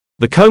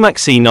The Comac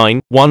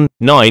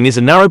C919 is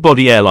a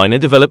narrow-body airliner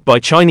developed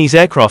by Chinese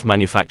aircraft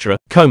manufacturer,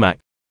 Comac.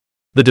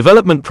 The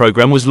development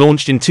program was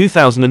launched in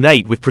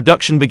 2008 with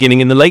production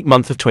beginning in the late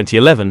month of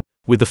 2011,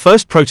 with the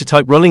first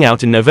prototype rolling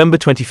out in November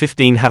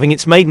 2015 having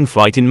its maiden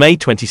flight in May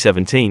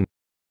 2017.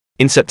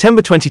 In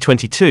September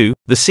 2022,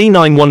 the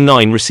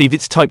C919 received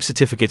its type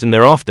certificate and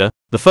thereafter,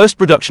 the first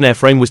production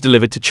airframe was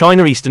delivered to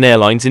China Eastern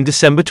Airlines in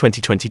December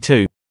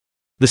 2022.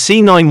 The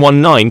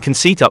C919 can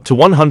seat up to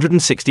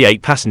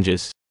 168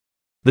 passengers.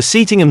 The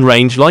seating and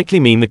range likely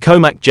mean the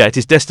Comac jet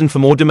is destined for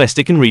more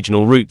domestic and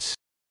regional routes.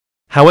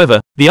 However,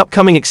 the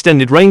upcoming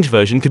extended range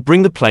version could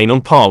bring the plane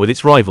on par with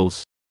its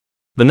rivals.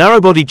 The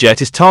narrow-body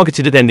jet is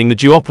targeted at ending the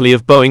duopoly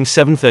of Boeing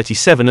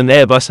 737 and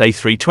Airbus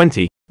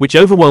A320, which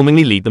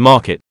overwhelmingly lead the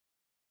market.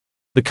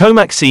 The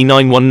Comac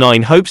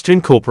C919 hopes to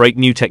incorporate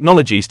new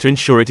technologies to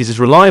ensure it is as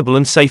reliable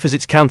and safe as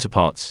its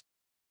counterparts.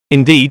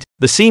 Indeed,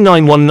 the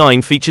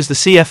C919 features the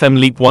CFM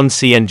LEAP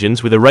 1C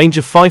engines with a range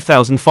of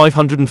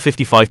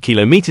 5,555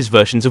 km,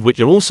 versions of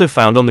which are also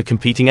found on the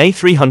competing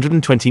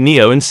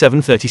A320neo and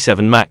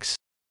 737 MAX.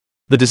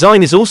 The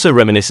design is also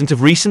reminiscent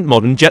of recent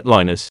modern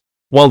jetliners.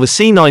 While the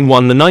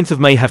C919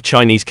 may have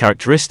Chinese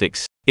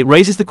characteristics, it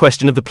raises the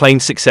question of the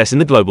plane's success in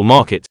the global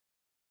market.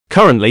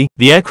 Currently,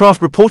 the aircraft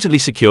reportedly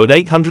secured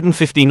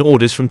 815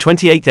 orders from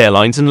 28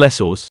 airlines and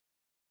lessors.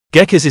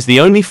 Geckers is the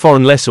only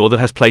foreign lessor that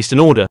has placed an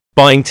order,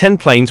 buying 10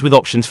 planes with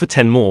options for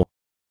 10 more.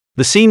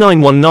 The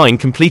C919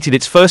 completed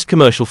its first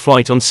commercial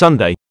flight on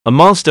Sunday, a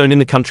milestone in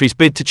the country's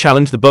bid to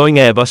challenge the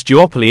Boeing-Airbus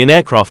duopoly in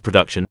aircraft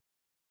production.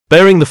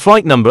 Bearing the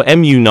flight number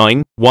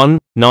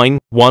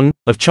MU911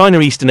 of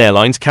China Eastern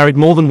Airlines carried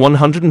more than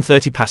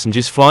 130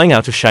 passengers flying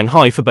out of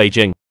Shanghai for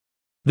Beijing.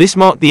 This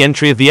marked the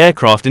entry of the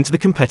aircraft into the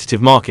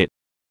competitive market.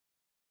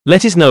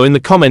 Let us know in the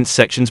comments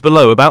sections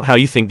below about how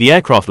you think the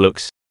aircraft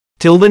looks.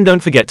 Till then, don't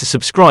forget to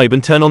subscribe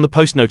and turn on the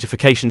post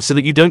notifications so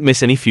that you don't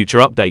miss any future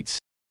updates.